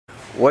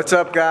What's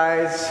up,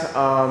 guys?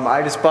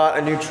 I just bought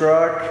a new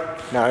truck.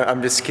 No,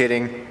 I'm just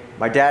kidding.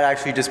 My dad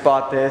actually just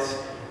bought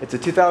this. It's a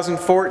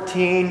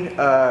 2014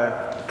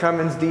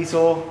 Cummins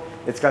diesel.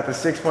 It's got the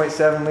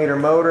 6.7 liter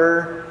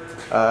motor.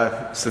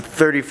 It's a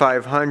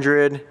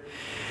 3500.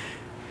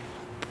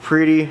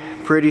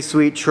 Pretty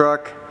sweet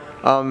truck.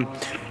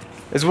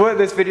 Is what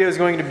this video is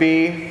going to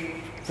be.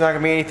 It's not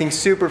going to be anything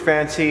super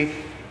fancy,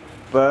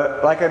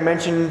 but like I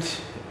mentioned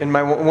in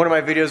one of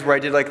my videos where I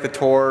did like the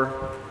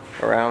tour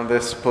around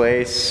this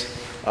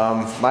place,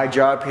 my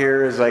job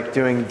here is like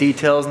doing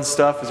details and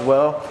stuff as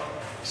well.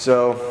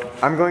 So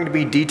I'm going to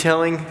be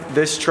detailing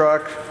this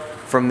truck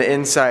from the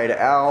inside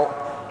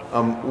out.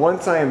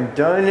 Once I am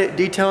done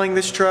detailing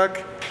this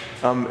truck,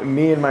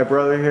 me and my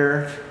brother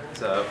here,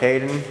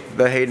 Hayden,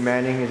 the Hayden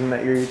Manning, isn't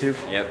that your YouTube?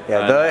 Yep.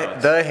 Yeah,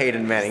 the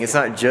Hayden Manning. It's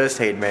not just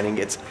Hayden Manning,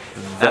 it's the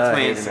That's my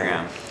Hayden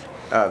Instagram.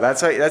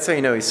 Manning. That's how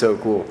you know he's so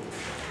cool.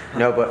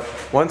 No, but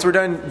once we're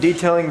done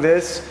detailing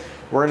this,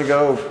 we're gonna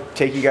go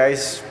take you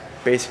guys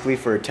basically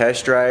for a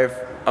test drive.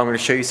 I'm gonna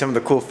show you some of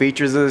the cool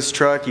features of this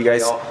truck. You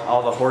guys,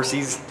 all the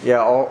horsies. yeah,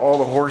 all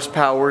the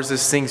horsepowers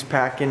this thing's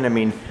packing. I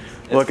mean,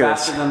 look at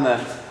this.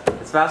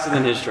 It's faster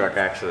than his truck,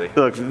 actually.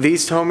 Look,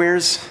 these tow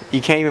mirrors,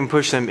 you can't even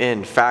push them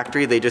in.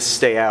 Factory, they just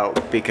stay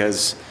out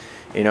because,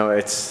 you know,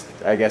 it's,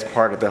 I guess,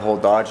 part of the whole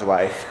Dodge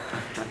life.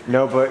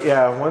 No, but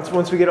yeah,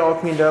 once we get it all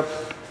cleaned up,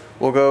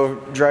 we'll go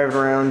drive it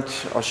around.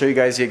 I'll show you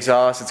guys the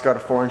exhaust. It's got a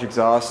 4-inch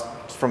exhaust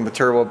from the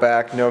turbo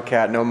back, no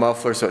cat, no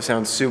muffler, so it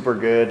sounds super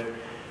good.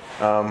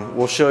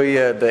 We'll show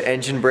you the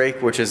engine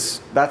brake, which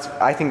is,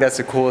 I think that's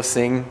the coolest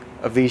thing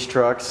of these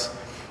trucks.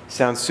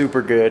 Sounds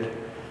super good.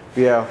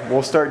 But yeah,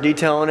 we'll start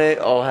detailing it.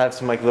 I'll have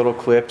some like little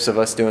clips of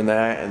us doing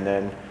that, and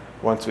then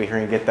once we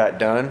get that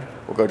done,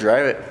 we'll go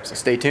drive it. So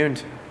stay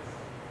tuned.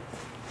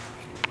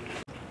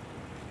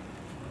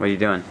 What are you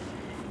doing?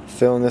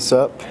 Filling this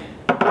up.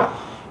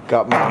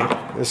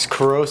 Got this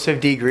corrosive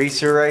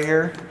degreaser right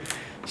here.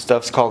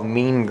 Stuff's called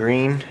Mean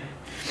Green.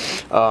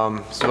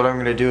 So what I'm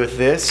gonna do with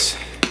this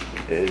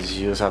is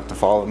you just have to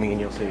follow me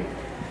and you'll see.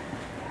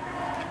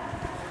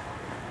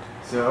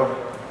 So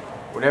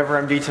whenever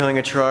I'm detailing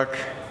a truck,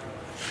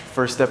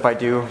 first step I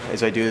do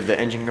is I do the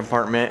engine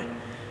compartment.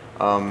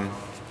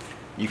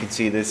 You can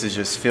see this is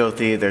just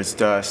filthy. There's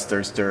dust,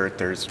 there's dirt,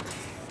 there's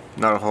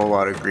not a whole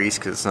lot of grease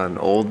because it's not an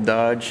old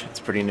Dodge, it's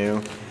pretty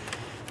new.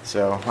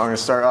 So I'm gonna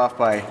start off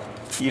by,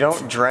 you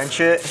don't drench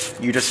it,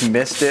 you just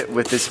mist it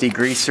with this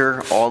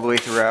degreaser all the way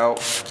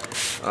throughout.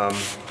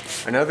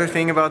 Another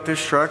thing about this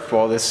truck,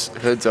 while this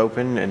hood's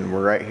open and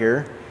we're right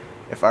here,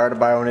 if I were to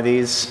buy one of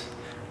these,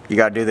 you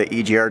gotta do the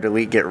EGR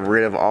delete, get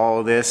rid of all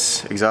of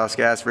this exhaust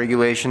gas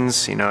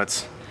regulations. You know,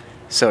 it's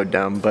so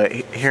dumb, but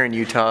here in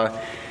Utah,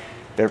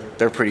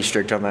 they're pretty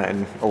strict on that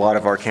in a lot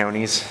of our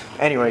counties.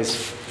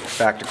 Anyways,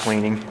 back to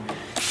cleaning.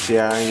 So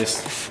yeah, I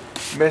just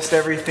mist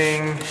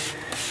everything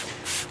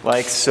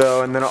like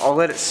so, and then I'll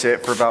let it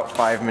sit for about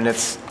 5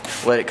 minutes,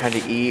 let it kind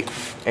of eat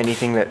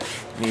anything that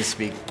needs to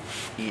be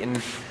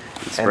eaten.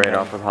 Spray it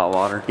off with hot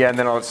water. Yeah, and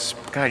then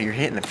God, you're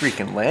hitting the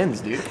freaking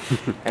lens, dude.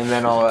 And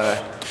then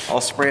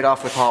I'll spray it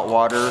off with hot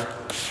water,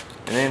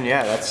 and then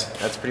yeah,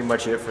 that's pretty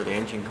much it for the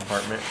engine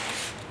compartment.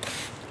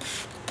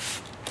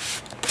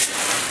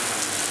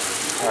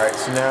 All right,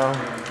 so now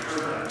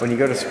when you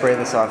go to spray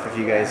this off, if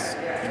you guys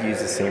use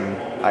the same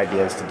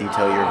ideas to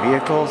detail your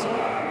vehicles,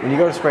 when you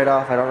go to spray it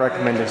off, I don't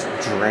recommend just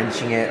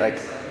drenching it.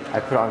 Like I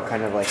put on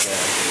kind of like a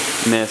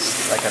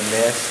mist, and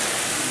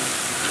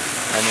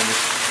then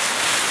just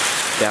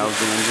douse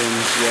the engine.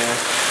 Yeah,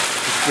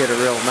 just get it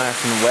real nice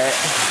and wet.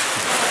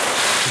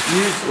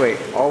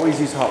 Always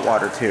use hot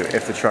water too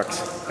if the truck's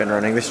been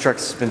running. This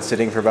truck's been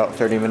sitting for about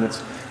 30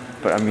 minutes,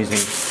 but I'm using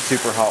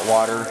super hot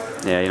water.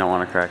 Yeah, you don't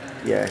want to crack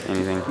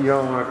anything. You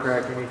don't want to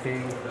crack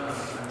anything.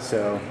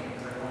 So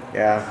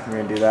yeah,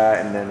 we're gonna do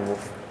that, and then we'll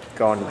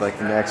go on to like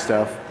the next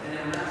stuff.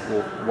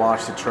 We'll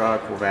wash the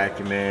truck, we'll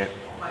vacuum it,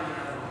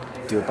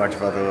 do a bunch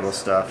of other little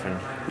stuff, and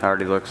it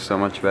already looks so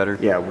much better.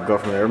 Yeah, we'll go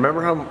from there.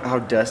 Remember how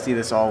dusty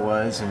this all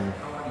was and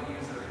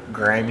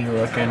grimy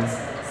looking?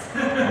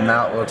 And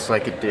now it looks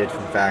like it did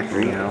from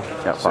factory, you know?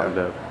 Got fogged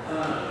up.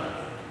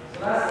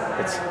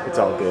 It's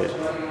all good.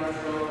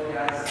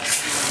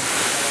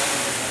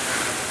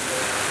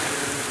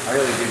 I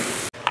really do.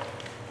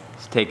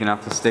 Just taking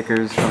off the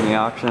stickers from the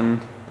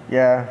auction.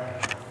 Yeah.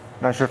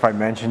 Not sure if I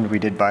mentioned we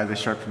did buy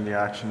this truck from the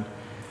auction.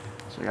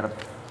 So I gotta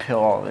peel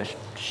all this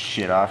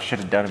shit off. Should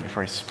have done it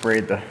before I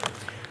sprayed the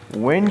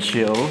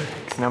windshield,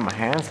 because now my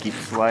hands keep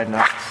sliding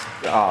up.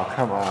 Oh,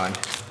 come on.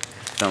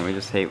 Don't we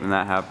just hate when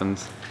that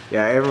happens?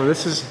 Yeah,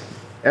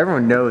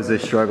 everyone knows the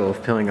struggle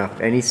of peeling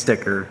off any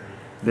sticker.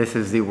 This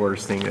is the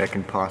worst thing that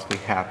can possibly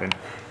happen.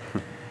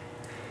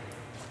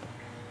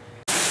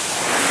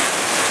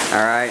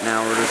 Alright,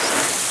 now we're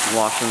just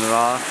washing it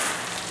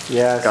off.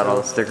 Yeah, got all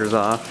the stickers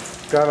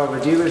off. Got all the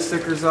dealer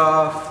stickers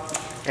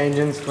off.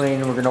 Engine's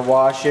clean. We're gonna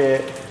wash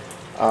it.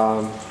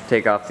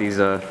 Take off these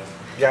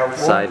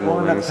side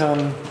moldings. We'll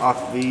end up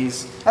off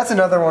these. That's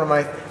another one of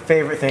my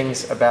favorite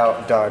things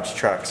about Dodge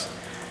trucks.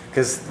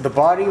 because the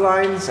body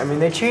lines, I mean,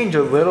 they change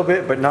a little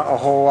bit, but not a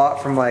whole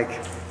lot from like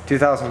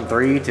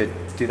 2003 to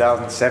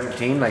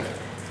 2017. Like,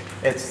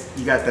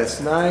 you got this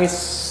nice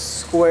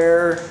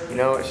square, you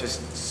know, it's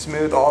just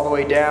smooth all the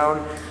way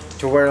down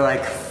to where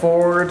like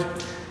Ford,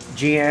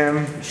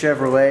 GM,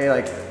 Chevrolet,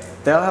 like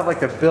they'll have like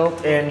the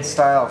built-in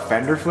style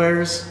fender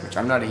flares, which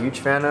I'm not a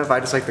huge fan of.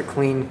 I just like the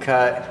clean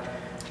cut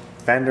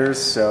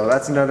fenders, so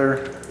that's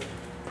another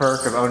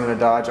perk of owning a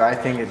Dodge. I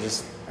think it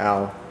just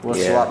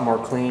looks a lot more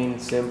clean,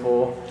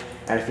 simple,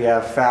 and if you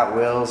have fat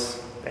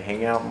wheels, they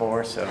hang out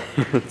more, so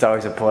it's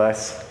always a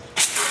plus.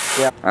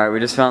 Yeah. All right, we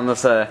just found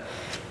this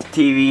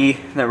TV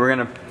that we're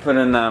gonna put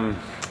in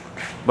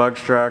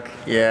Bug's truck.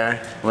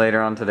 Yeah.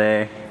 Later on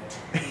today,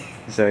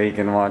 so he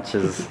can watch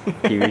his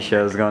TV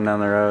shows going down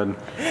the road.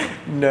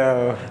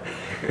 No.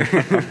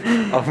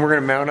 We're gonna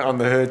mount it on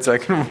the hood so I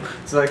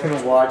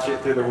can watch it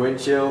through the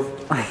windshield.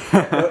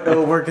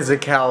 It'll work as a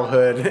cowl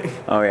hood.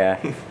 Oh yeah.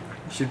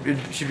 Should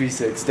be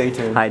sick. Stay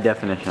tuned. High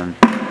definition.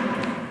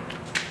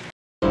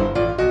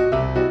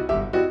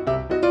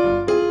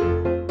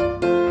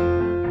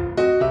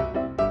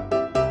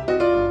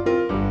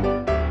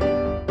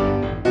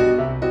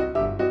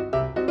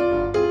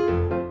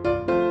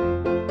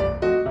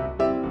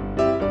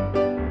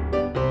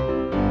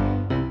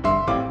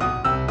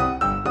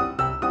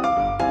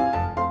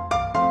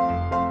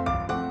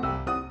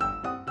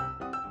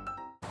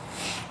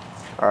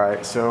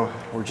 Alright, so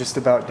we're just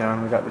about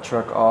done. We got the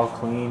truck all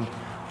clean.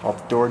 All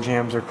the door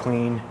jambs are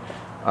clean.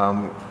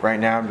 Right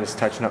now I'm just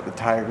touching up the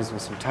tires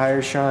with some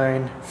tire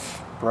shine,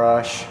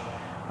 brush.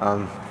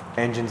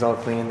 Engine's all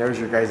clean. There's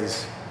your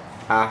guys'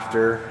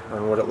 after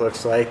on what it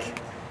looks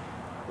like.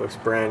 Looks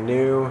brand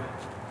new.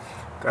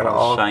 Got it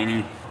all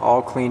shiny.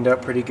 All cleaned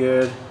up pretty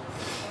good.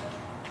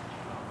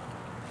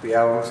 But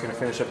yeah, we're just gonna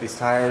finish up these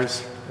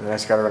tires and then I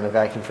just gotta run a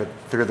vacuum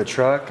through the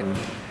truck and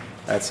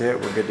that's it,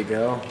 we're good to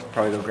go.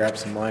 Probably go grab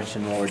some lunch,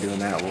 and while we're doing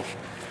that,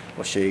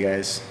 we'll show you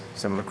guys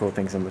some of the cool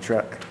things on the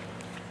truck.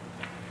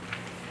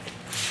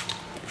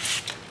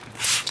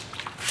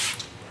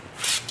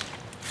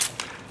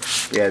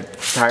 Yeah,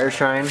 tire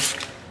shine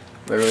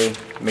literally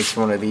makes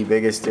one of the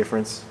biggest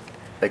difference,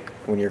 like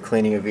when you're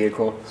cleaning a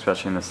vehicle.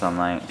 Especially in the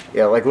sunlight.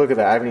 Yeah, like look at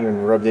that, I haven't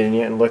even rubbed it in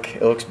yet, and look,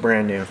 it looks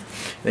brand new.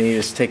 Then you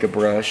just take a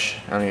brush,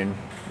 any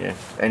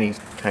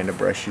kind of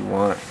brush you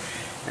want,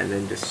 and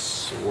then just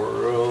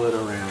swirl it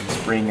around,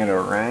 just bring it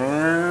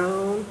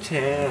around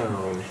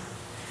town.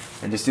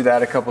 And just do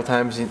that a couple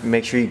times and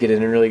make sure you get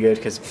it in really good,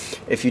 because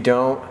if you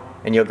don't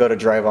and you'll go to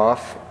drive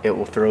off, it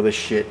will throw this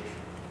shit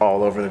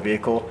all over the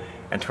vehicle.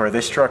 And to where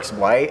this truck's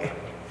white,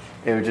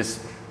 it would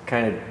just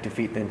kind of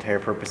defeat the entire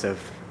purpose of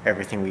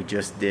everything we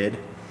just did.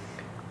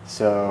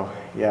 So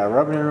yeah,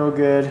 rub it in real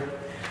good.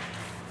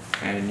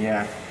 And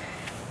yeah,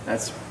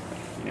 that's,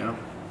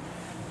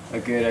 a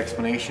good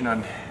explanation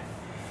on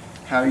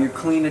how you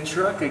clean a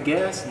truck, I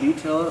guess,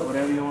 detail it,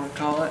 whatever you want to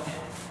call it.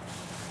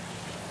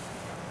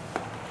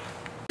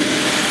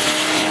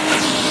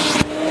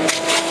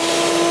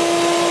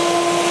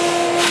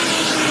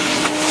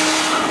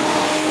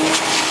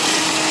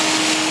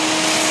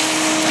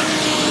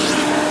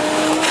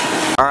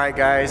 Alright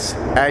guys,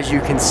 as you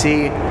can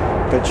see,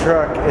 the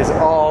truck is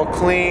all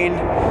clean.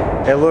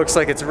 It looks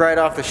like it's right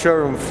off the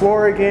showroom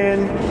floor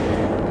again.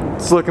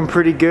 It's looking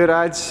pretty good,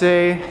 I'd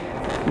say.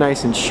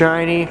 Nice and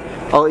shiny.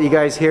 I'll let you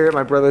guys hear it.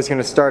 My brother's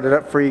gonna start it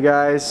up for you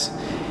guys.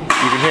 You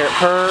can hear it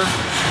purr.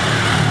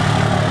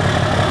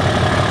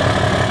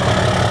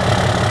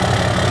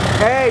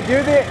 Hey,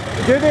 do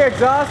the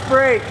exhaust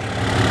brake.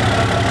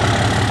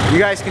 You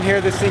guys can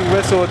hear this thing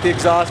whistle with the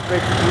exhaust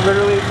brake.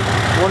 Literally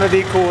one of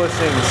the coolest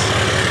things.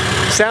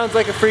 Sounds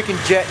like a freaking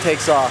jet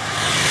takes off.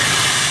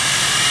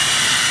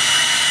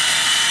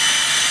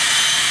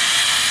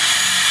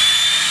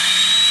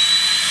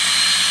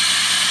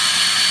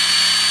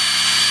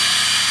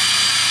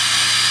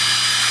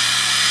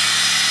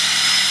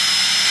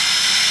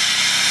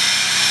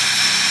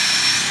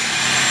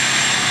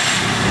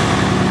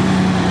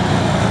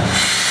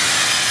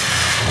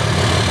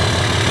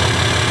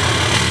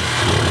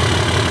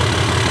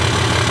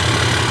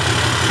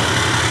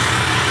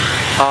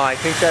 Oh, I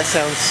think that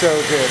sounds so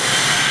good.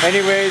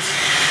 Anyways,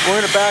 we're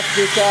gonna back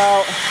this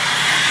out.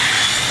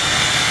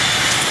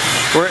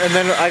 And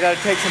then I gotta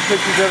take some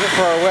pictures of it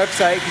for our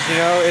website, because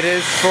it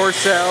is for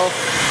sale.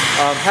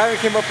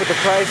 Haven't came up with the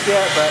price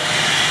yet, but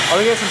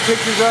I'll get some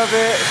pictures of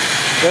it.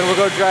 Then we'll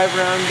go drive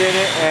around in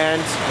it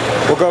and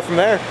we'll go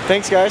from there.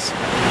 Thanks guys.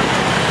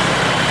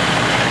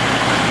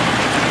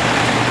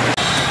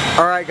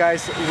 Alright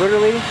guys,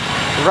 literally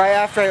right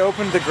after I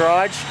opened the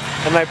garage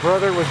and my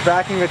brother was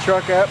backing the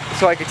truck up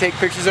so I could take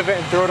pictures of it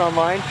and throw it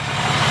online,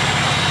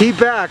 he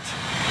backed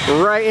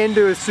right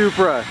into a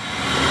Supra.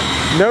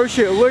 No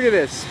shit, look at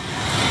this.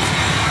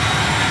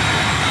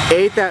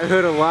 Ate that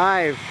hood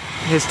alive.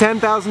 His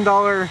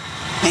 $10,000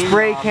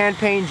 spray can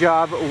paint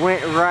job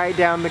went right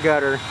down the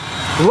gutter.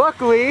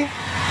 Luckily,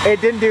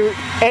 it didn't do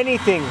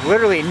anything,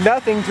 literally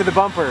nothing to the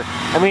bumper.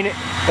 I mean,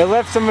 it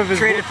left some of his...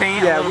 Traded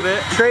paint a little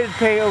bit. Traded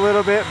paint a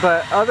little bit,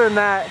 but other than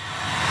that,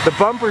 The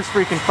bumper's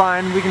freaking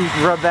fine. We can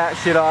rub that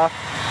shit off.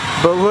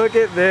 But look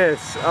at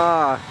this.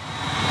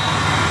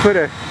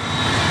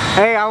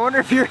 Hey, I wonder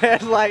if your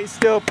headlight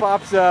still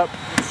pops up.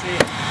 Let's see.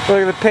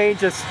 Look at the paint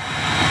just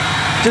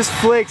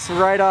flakes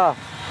right off.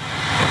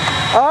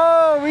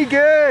 Oh, we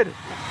good.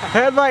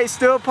 Headlight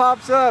still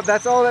pops up.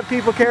 That's all that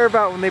people care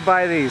about when they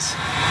buy these.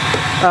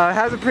 It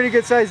has a pretty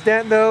good sized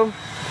dent though.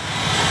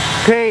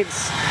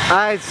 Paints,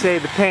 I'd say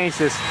the paint's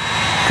just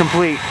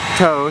complete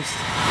toast.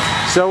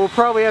 So we'll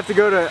probably have to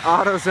go to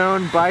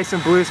AutoZone, buy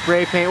some blue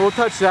spray paint. We'll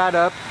touch that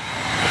up,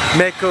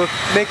 make it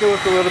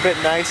look a little bit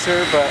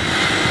nicer. But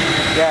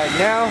yeah,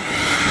 now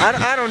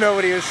I don't know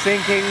what he was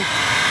thinking.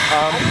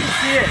 I didn't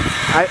see it.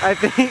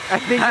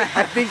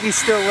 I think he's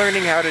still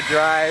learning how to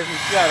drive.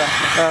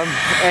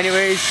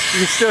 Anyways,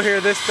 you can still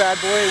hear this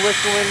bad boy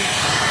whistling.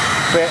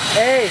 But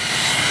hey,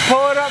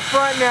 pull it up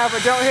front now,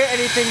 but don't hit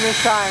anything this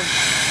time.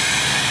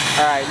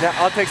 All right, now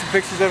I'll take some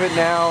pictures of it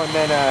now, and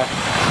then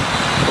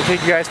we'll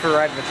take you guys for a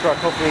ride in the truck.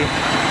 Hopefully,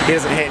 he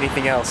doesn't hit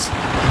anything else.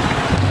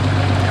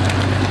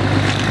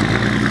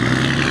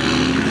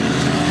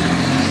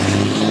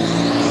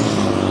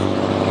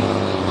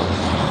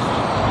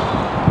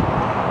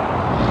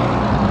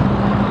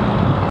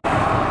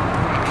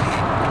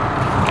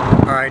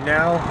 Alright,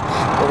 now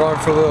we're going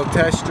for a little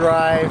test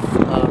drive.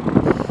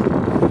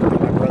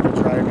 My brother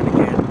driving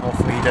again.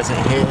 Hopefully he doesn't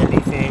hit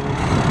anything.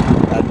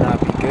 That'd not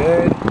be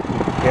good.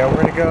 Yeah,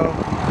 we're gonna go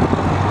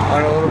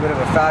on a little bit of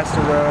a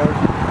faster road.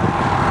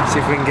 See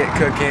if we can get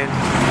cooking.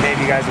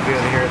 Maybe you guys will be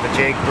able to hear the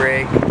Jake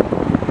brake. I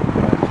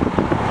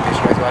guess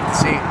you guys will have to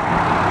see.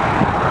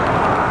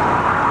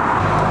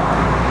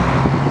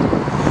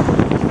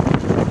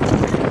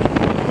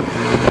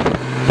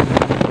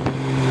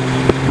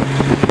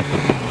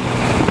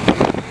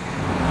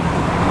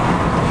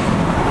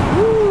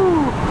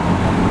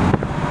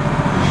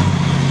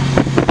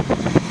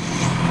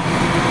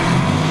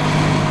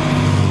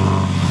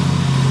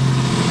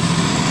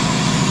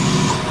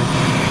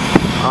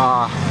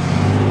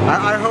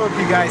 I hope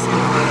you guys can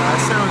hear that.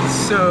 That sounds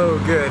so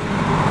good.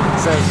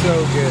 Sounds so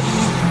good.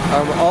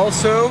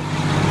 Also,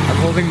 I'm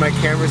holding my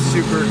camera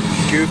super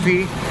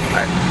goofy.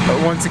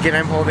 Once again,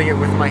 I'm holding it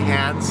with my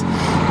hands.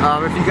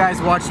 If you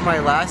guys watched my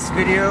last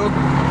video,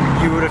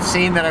 you would have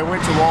seen that I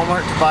went to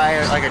Walmart to buy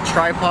like a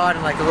tripod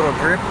and like a little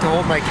grip to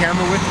hold my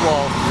camera with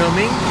while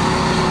filming.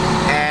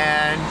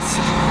 And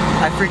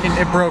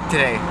it broke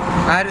today.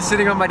 I had it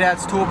sitting on my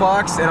dad's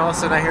toolbox, and all of a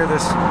sudden I hear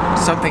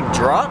something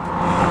drop.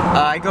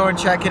 I go and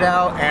check it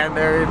out, and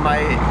there is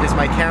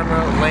my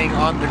camera laying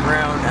on the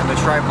ground, and the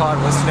tripod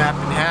was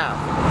snapped in half.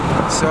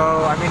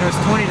 So, I mean, it was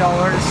 $20.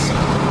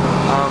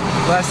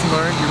 Lesson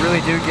learned, you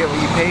really do get what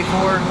you pay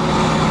for.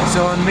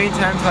 So in the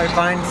meantime, until I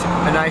find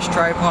a nice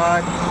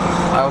tripod,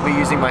 I will be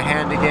using my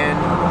hand again.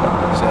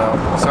 So,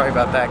 sorry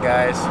about that,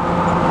 guys.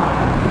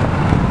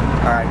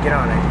 Alright, get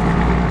on it.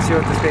 See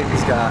what this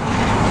baby's got.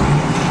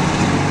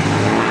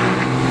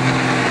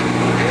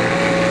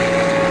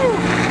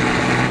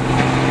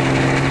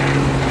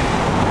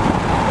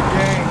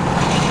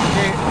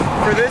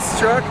 For this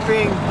truck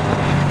being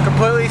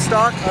completely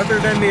stock other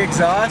than the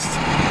exhaust,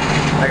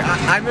 like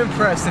I'm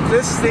impressed. If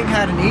this thing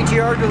had an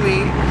EGR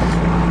delete,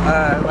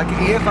 like an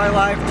EFI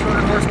Live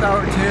 200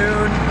 horsepower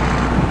tune,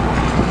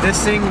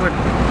 this thing would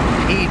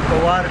eat a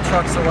lot of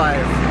trucks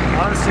alive.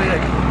 Honestly,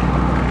 like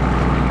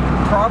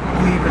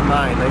probably even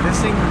mine. Like this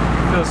thing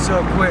feels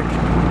so quick.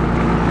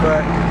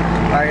 But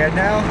alright,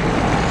 now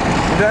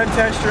we're done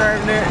test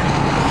driving it.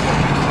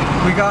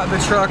 We got the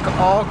truck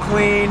all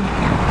clean.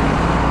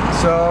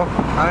 So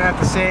I have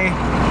to say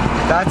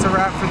that's a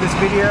wrap for this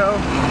video.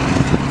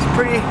 It's a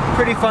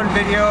pretty fun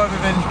video, other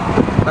than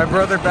my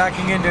brother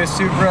backing into a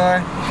Supra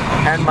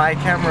and my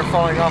camera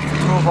falling off the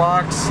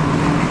toolbox.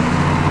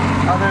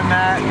 Other than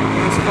that, it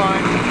was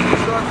fun.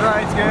 Truck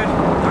ride's good.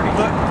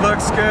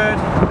 Looks good.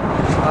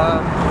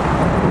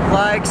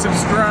 Like,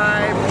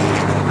 subscribe.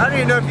 I don't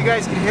even know if you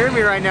guys can hear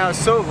me right now. It's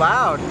so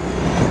loud.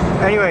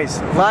 Anyways,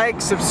 like,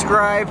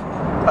 subscribe.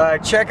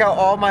 Check out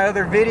all my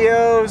other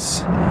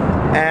videos.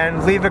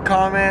 And leave a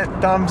comment,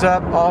 thumbs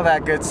up, all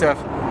that good stuff.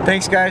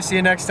 Thanks guys, see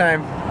you next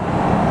time.